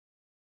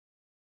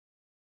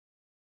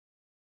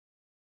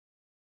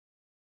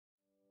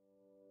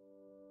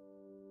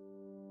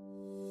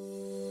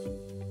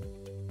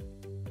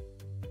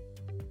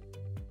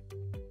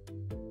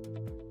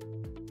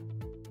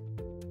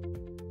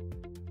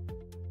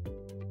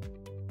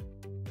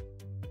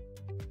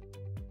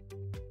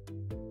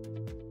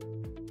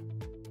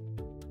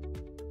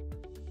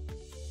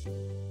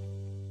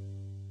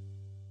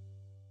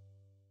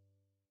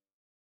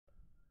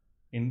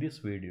In this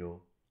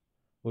video,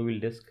 we will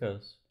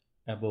discuss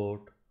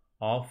about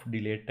off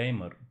delay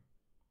timer.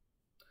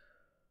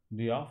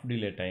 The off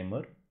delay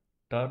timer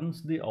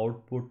turns the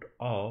output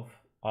off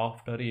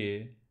after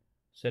a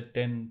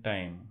certain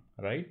time,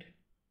 right?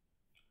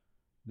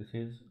 This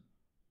is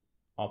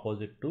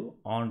opposite to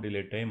on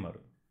delay timer.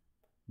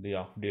 The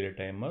off delay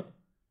timer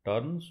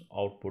turns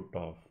output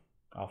off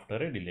after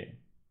a delay.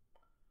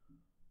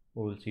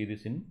 We will see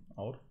this in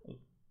our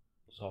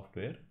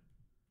software.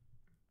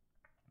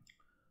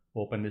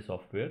 Open the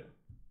software.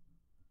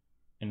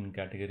 In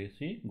category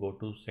C, go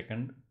to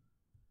second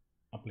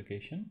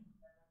application.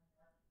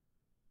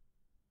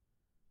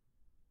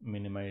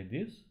 Minimize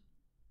this.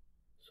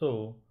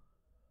 So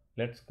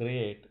let's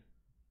create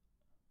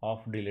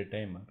off delay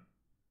timer.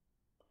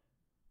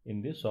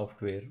 In this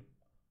software,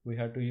 we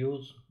have to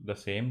use the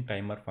same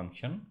timer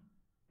function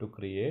to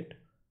create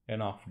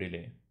an off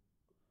delay.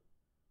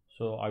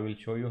 So I will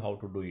show you how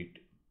to do it.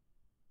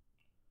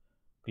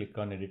 Click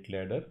on edit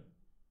ladder.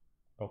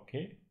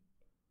 Okay.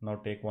 Now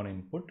take one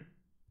input.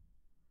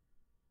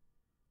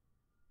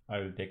 I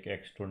will take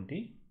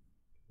X20,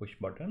 push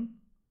button.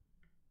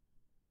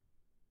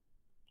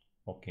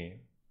 Okay.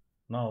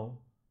 Now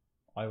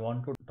I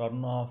want to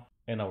turn off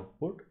an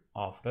output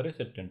after a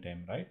certain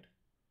time, right?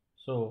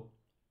 So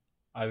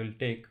I will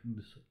take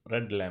this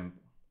red lamp.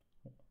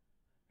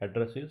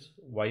 Address is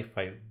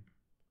Y5.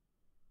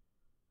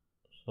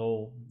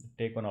 So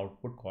take one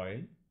output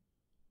coil,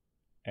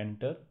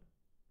 enter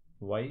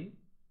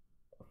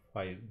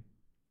Y5.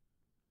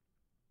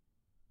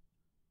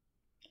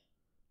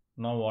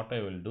 Now what I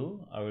will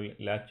do, I will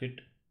latch it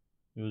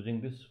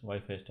using this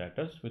Wi-Fi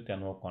status with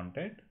NO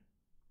contact.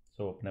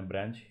 So open a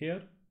branch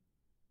here,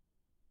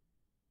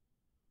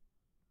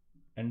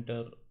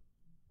 enter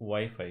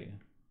Wi-Fi.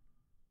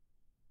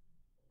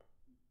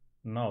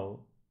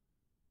 Now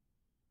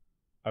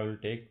I will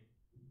take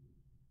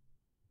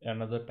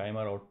another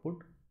timer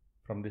output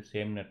from the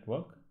same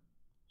network.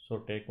 So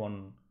take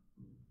one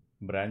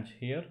branch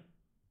here,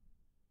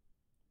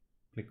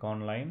 click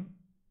on line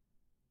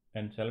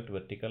and select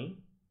vertical,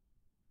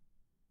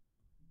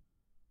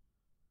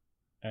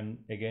 and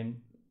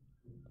again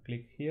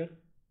click here.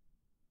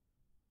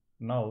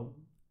 Now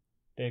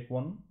take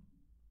one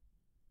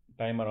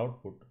timer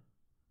output,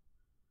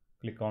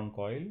 click on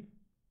coil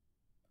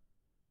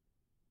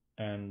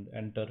and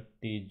enter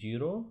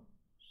T0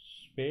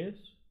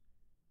 space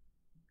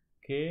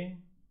K30.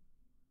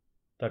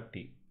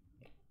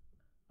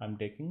 I'm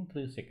taking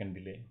 3-second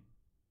delay.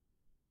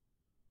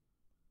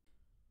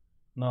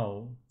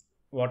 Now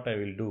what I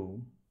will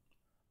do,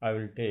 I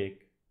will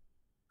take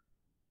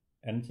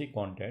NC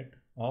contact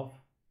of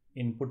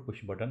input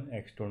push button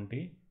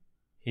X20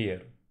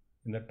 here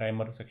in the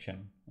timer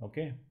section.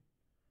 Okay,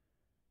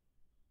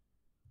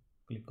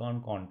 click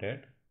on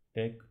contact,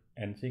 take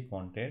NC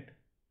contact,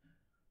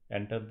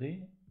 enter the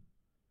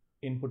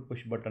input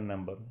push button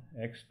number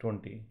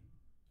X20,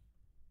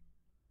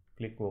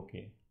 click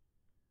OK.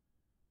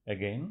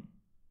 Again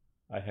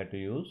I had to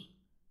use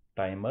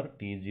timer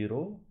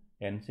T0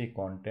 NC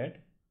contact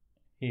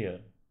here.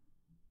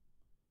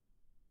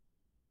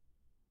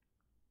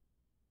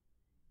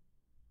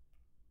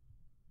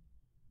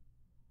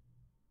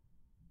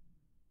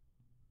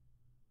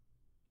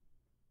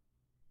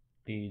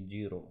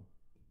 T0.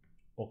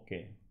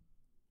 Okay.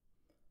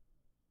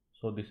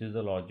 So this is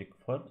the logic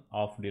for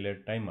off delay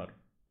timer.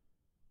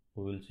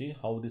 We will see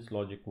how this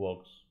logic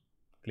works.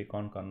 Click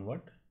on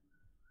convert,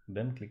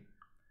 then click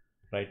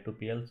write to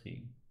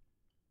PLC.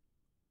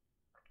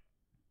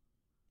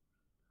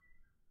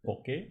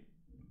 Okay.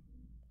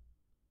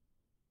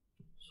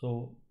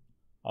 So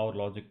our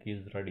logic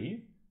is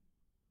ready.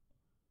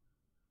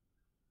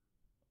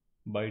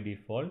 By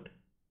default,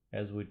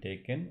 as we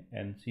taken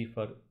NC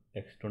for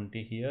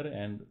X20 here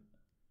and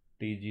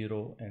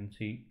T0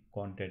 NC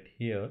contact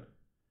here,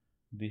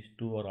 these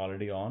two are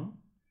already on.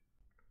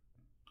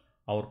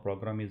 Our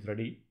program is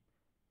ready.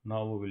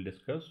 Now we will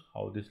discuss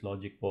how this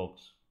logic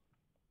works.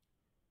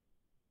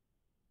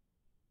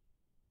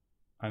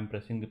 I am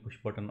pressing the push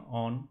button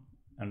on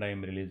and I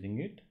am releasing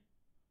it.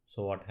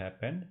 So what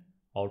happened?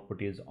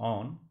 Output is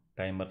on,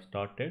 timer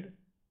started,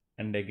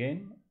 and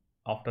again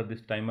after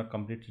this timer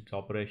completes its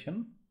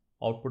operation,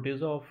 output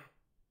is off.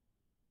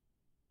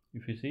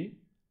 If you see,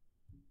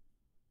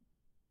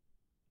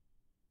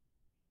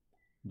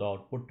 the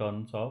output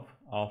turns off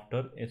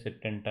after a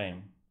certain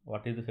time.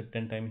 What is the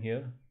certain time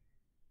here?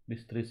 This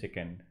 3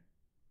 seconds.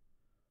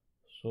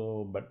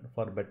 So but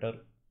for better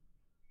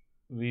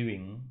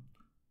viewing,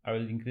 I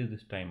will increase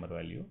this timer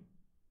value.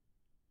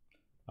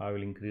 I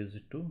will increase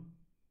it to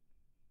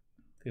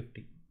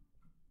 50.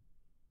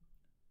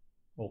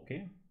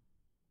 Okay.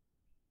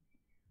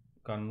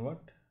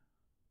 Convert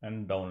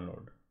and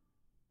download.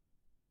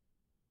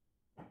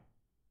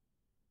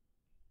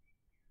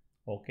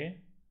 Okay.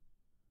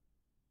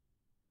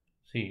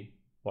 See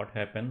what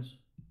happens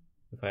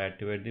if I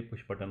activate the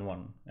push button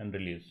 1 and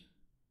release.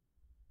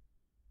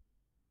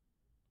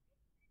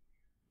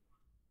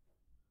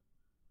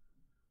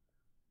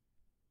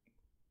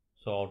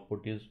 So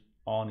output is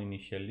on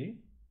initially,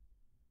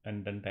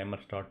 and then timer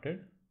started.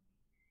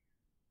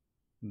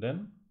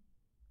 Then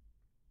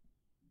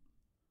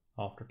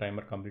after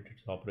timer completed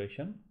its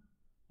operation,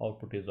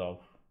 output is off.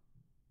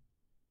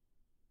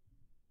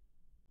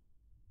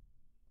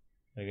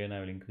 Again I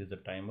will increase the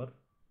timer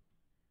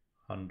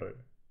 100,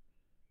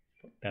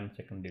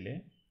 10-second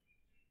delay.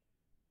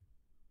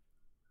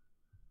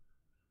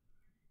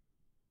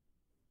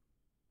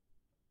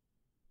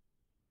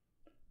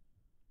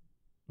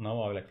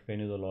 Now I will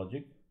explain you the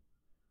logic.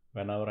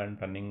 Whenever I am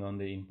turning on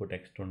the input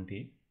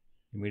X20,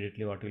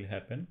 immediately what will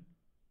happen,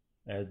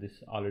 as this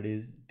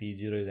already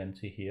T0 is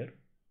NC here,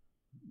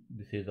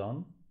 this is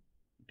on,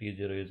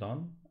 T0 is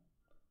on,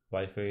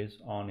 Wi-Fi is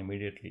on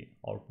immediately,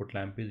 output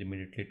lamp is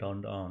immediately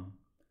turned on,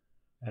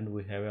 and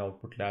we have an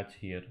output latch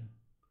here.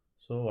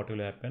 So what will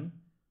happen,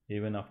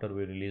 even after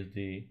we release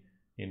the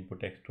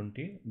input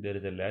X20, there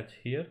is a latch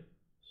here,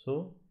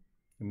 so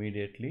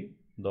immediately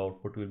the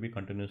output will be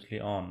continuously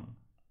on,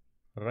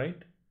 right?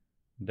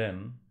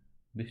 Then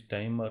this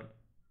timer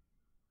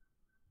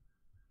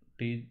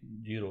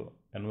T0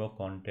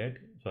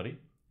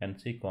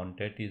 NC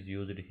contact is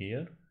used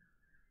here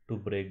to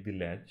break the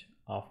latch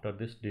after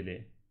this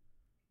delay.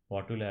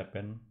 What will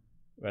happen,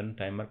 when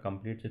timer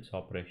completes its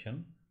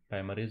operation,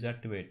 timer is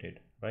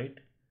activated, right?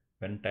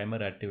 When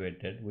timer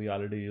activated, we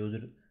already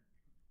used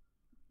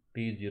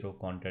T0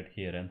 contact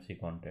here,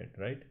 NC contact,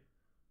 right?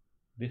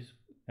 This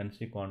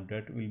NC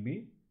contact will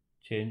be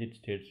changed its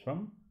states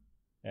from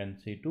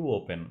NC to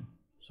open.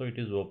 So it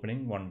is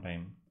opening one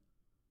time.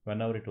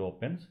 Whenever it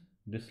opens,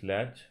 this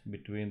latch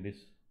between this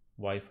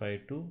Wi-Fi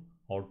to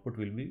output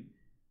will be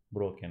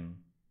broken.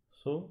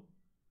 So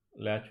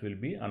latch will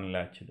be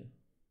unlatched.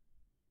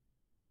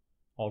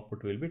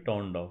 Output will be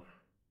turned off.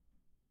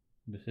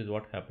 This is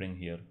what happening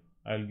here.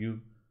 I will give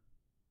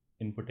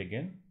input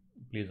again.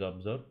 Please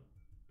observe.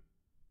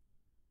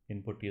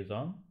 Input is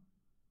on,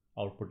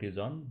 output is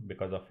on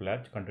because of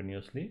latch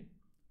continuously.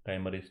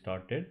 Timer is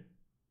started.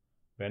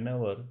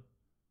 Whenever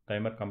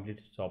timer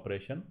completes its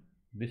operation,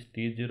 this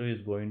T0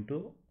 is going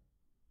to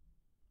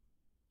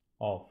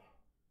off,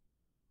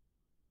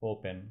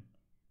 open.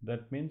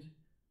 That means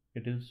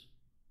it is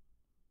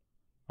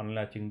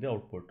unlatching the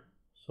output.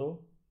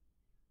 So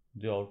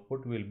the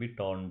output will be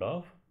turned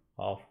off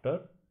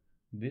after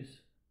this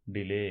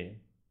delay,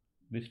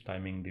 this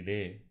timing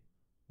delay.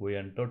 We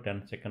enter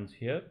 10 seconds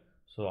here,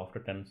 so after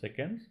 10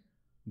 seconds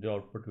the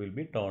output will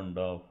be turned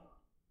off.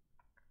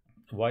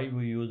 Why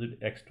we used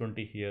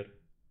X20 here?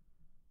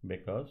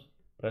 Because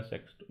press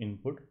X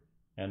input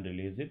and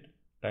release it,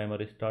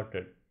 timer is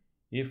started.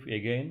 If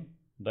again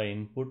the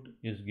input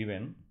is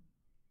given,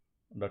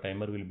 the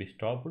timer will be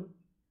stopped,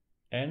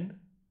 and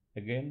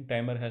again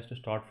timer has to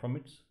start from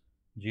its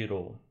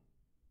 0.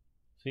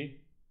 See,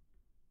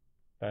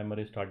 timer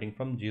is starting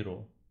from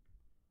 0,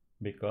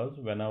 because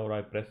whenever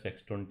I press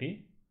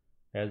X20,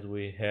 as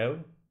we have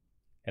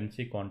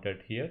NC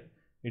contact here,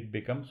 it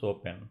becomes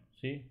open.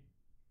 See,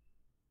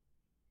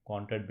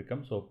 contact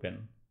becomes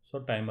open. So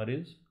timer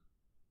is,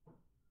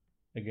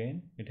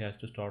 again it has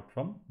to start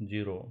from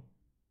 0.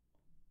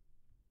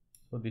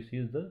 So this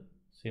is the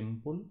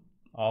simple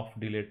off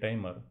delay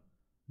timer.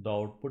 The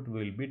output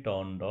will be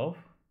turned off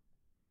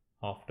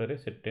after a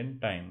certain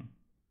time.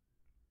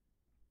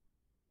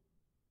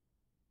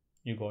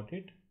 You got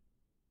it?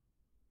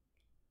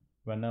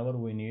 Whenever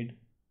we need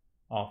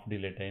off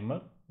delay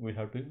timer, we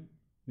have to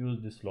use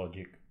this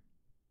logic.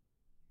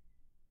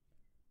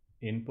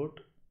 Input,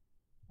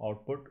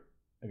 output,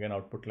 again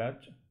output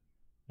latch,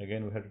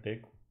 again we have to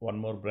take one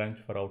more branch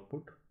for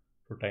output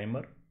to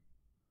timer.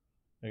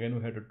 Again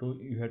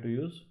you have to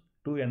use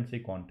two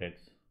NC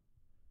contacts.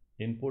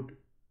 Input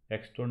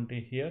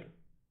X20 here,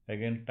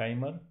 again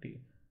timer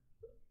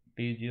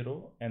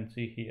T0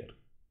 NC here.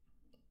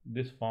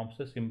 This forms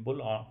a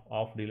simple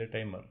off delay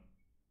timer.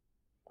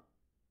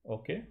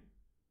 Okay.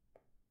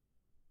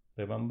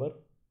 Remember,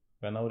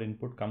 when our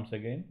input comes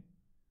again,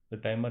 the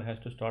timer has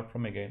to start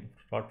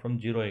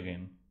from 0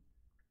 again.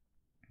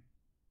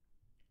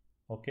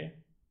 Okay.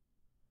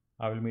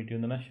 I will meet you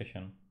in the next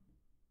session.